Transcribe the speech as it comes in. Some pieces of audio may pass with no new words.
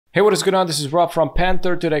Hey, what is going on? This is Rob from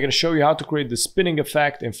Panther. Today I'm going to show you how to create the spinning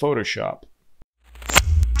effect in Photoshop.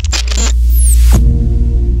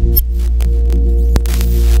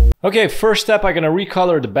 Okay, first step, I'm going to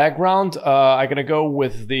recolor the background. I'm going to go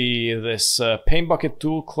with this paint bucket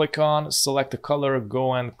tool, click on, select the color,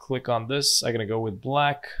 go and click on this. I'm going to go with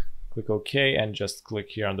black, click OK, and just click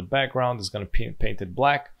here on the background. It's going to paint it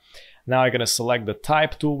black. Now I'm going to select the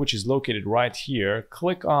type tool, which is located right here.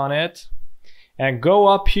 Click on it. And go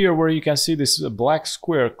up here where you can see this black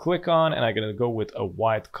square, click on, and I'm going to go with a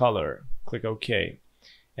white color. Click OK.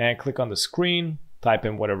 And click on the screen, type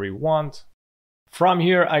in whatever you want. From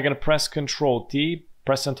here, I'm going to press Ctrl T,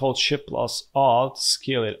 press and hold Shift plus Alt,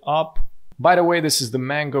 scale it up. By the way, this is the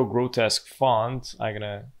Mango Grotesque font. As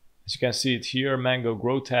you can see it here, Mango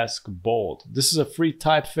Grotesque Bold. This is a free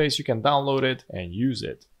typeface. You can download it and use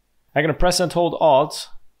it. I'm going to press and hold Alt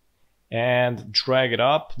and drag it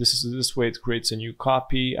up. This way it creates a new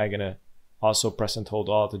copy. I'm gonna also press and hold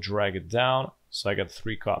Alt to drag it down. So I got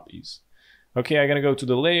 3 copies. Okay, I'm gonna go to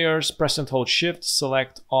the layers, press and hold Shift,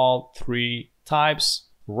 select all 3 types,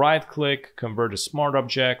 right click, convert to smart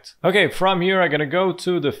object. Okay, from here I'm gonna go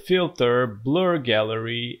to the filter, blur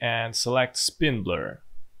gallery, and select spin blur.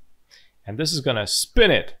 And this is gonna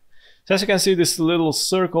spin it. So as you can see, this little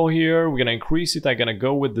circle here, we're gonna increase it. I'm gonna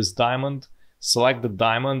go with this diamond. Select the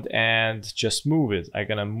diamond and just move it. I'm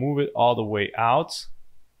gonna move it all the way out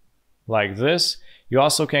like this. You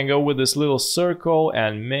also can go with this little circle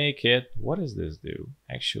and make it, what does this do?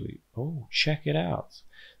 Actually, oh, check it out.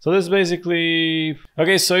 So this basically,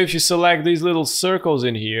 okay, so if you select these little circles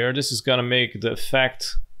in here, this is gonna make the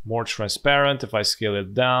effect more transparent. If I scale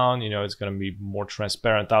it down, you know, it's gonna be more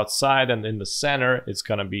transparent outside, and in the center, it's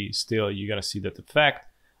gonna be still, you're gonna see that effect.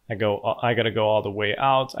 I gotta go all the way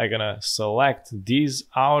out. I'm gonna select these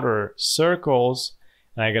outer circles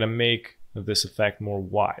and I'm gonna make this effect more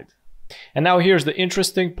wide. And now here's the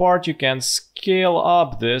interesting part. You can scale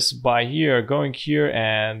up this by going here,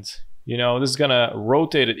 and you know, this is gonna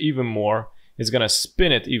rotate it even more. It's gonna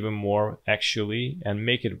spin it even more actually and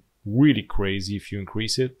make it really crazy if you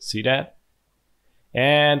increase it. See that?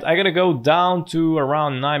 And I'm gonna go down to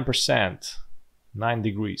around 9%, 9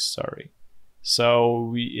 degrees, sorry.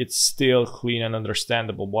 So it's still clean and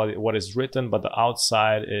understandable what is written, but the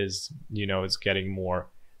outside is, you know, it's getting more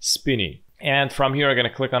spinny. And from here, I'm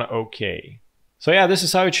gonna click on OK. So yeah, this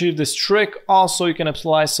is how you achieve this trick. Also, you can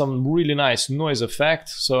apply some really nice noise effect.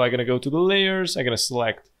 So I'm gonna go to the layers, I'm gonna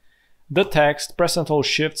select the text, press and hold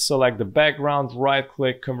Shift, select the background, right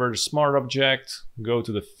click, convert to smart object, go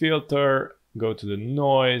to the filter, go to the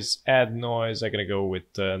noise, add noise. I'm gonna go with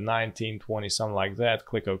 19, 20, something like that.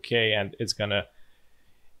 Click OK, and it's gonna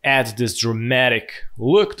add this dramatic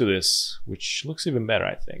look to this, which looks even better,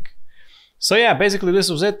 I think. So yeah, basically this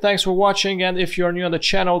was it. Thanks for watching, and if you're new on the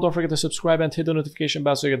channel, don't forget to subscribe and hit the notification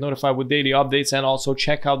bell so you get notified with daily updates, and also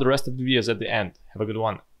check out the rest of the videos at the end. Have a good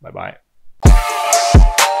one. Bye bye.